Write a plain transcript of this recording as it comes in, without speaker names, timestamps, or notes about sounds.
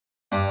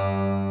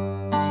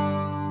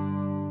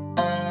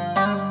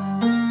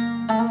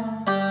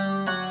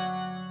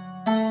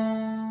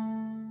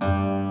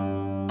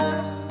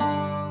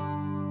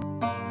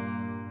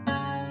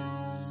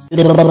You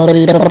mean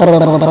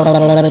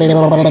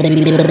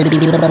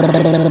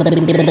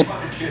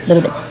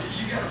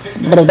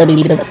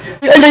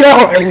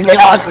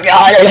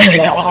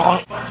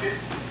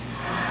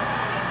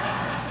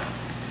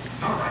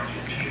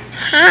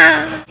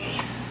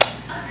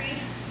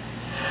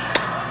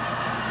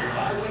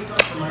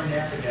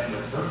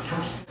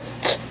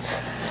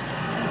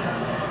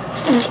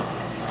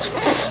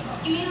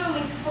when we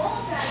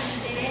told Dad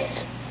we did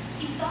it,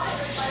 he thought it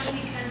was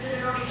funny because it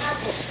had already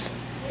happened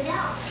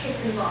without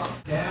kids involved.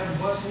 Dad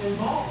wasn't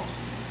involved.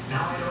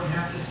 Now I don't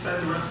have to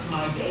spend the rest of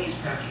my days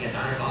crafting a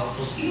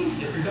diabolical scheme to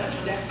get revenge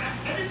on that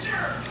fat-headed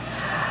jerk.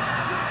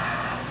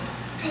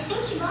 I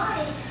think you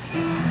lied.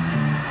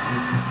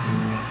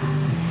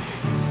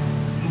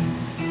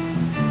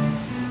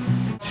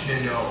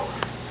 No,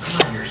 I'm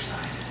on your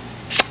side.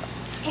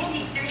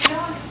 Andy, there's no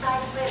one to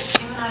side with.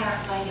 You and I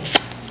aren't fighting.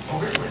 Oh,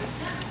 really?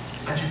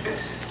 How'd you fix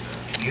it?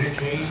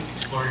 Communicate,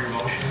 explore your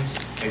emotions,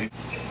 maybe.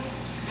 It was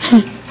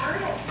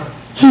cathartic.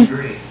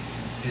 Agree.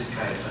 Is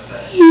kind of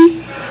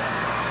pathetic.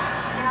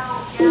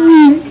 Now, it's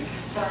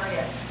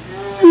cathartic.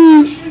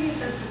 Sure you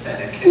said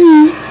pathetic.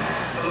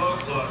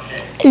 Look,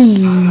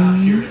 hey. I'm not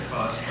here to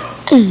cause trouble.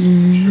 Sure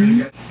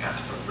you got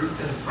to the root of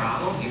the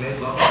problem. You made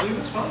love to you,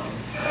 it's fine.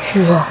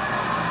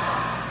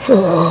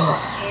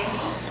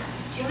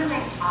 Jim and I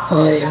talked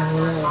about it, and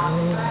we're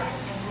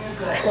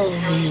good.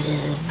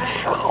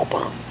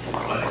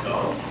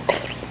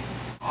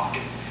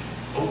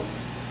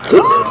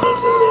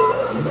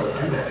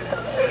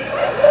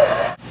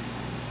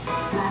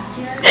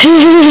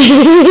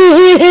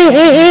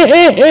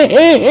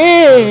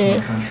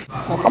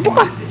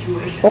 Hoka-poka,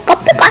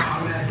 hoka-poka,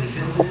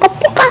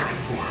 hoka-poka,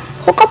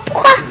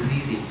 hoka-poka,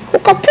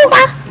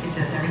 hoka-poka,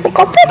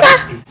 hoka-poka.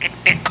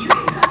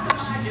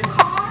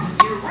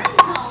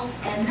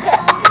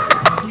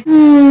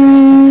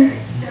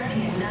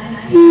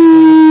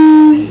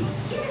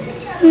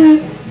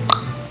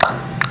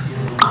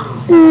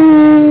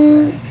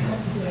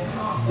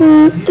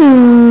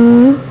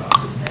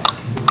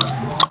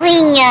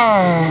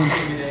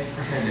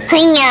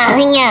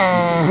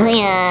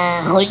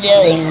 What's your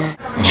name?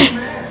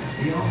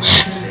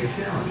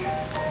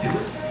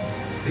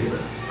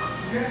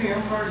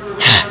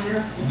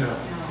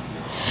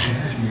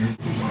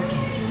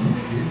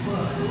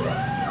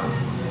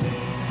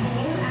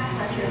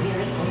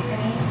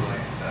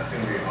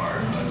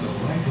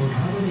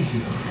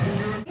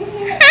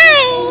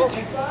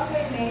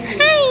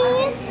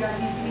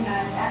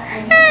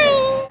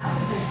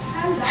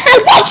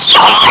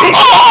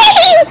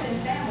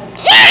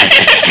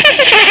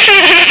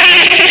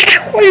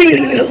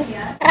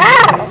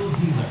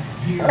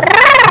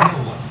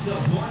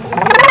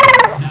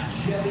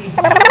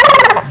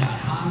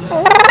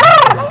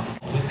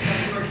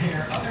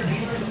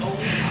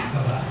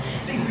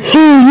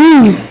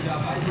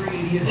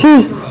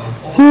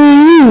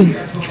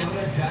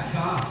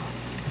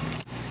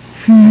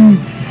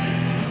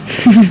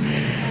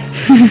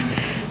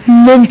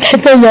 Non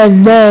te la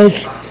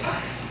nave.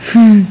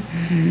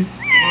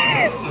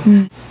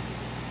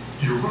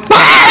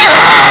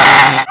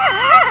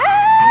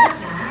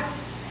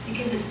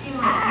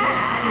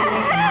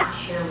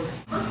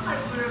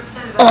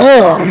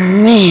 Oh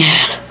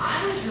man,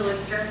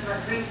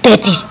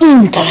 that is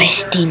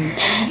interesting.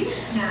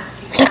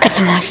 Look at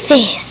my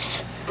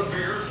face.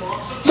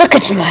 Look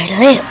at my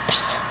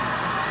lips.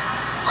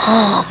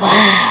 Oh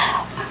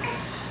wow,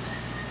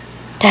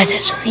 that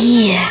is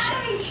weird.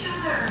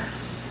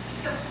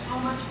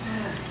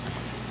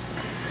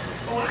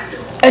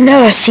 I've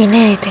never seen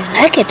anything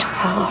like it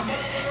before.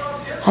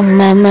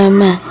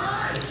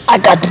 I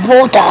got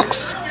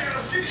Botox.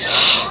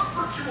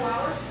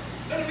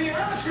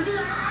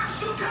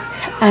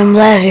 I'm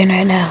laughing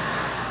right now.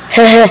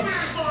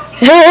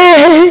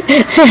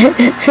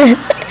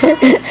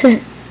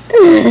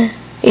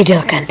 You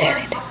just can't tell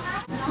it.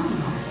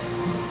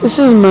 This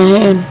is my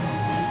hand.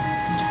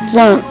 It's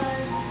not.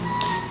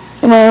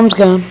 And my arm's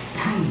gone.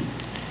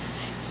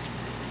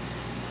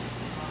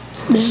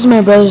 This is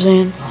my brother's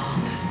hand.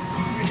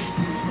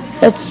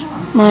 That's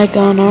my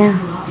gone arm.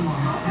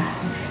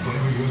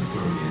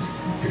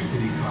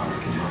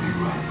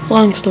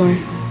 Long story.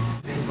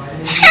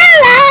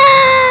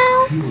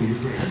 Hello!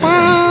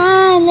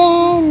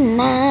 Silent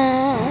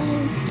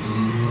night.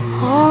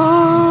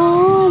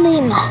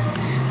 Holy no.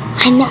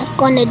 I'm not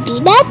gonna do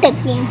that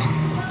again.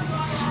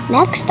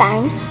 Next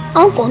time,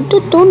 I'm going to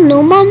do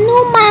Numa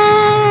Numa.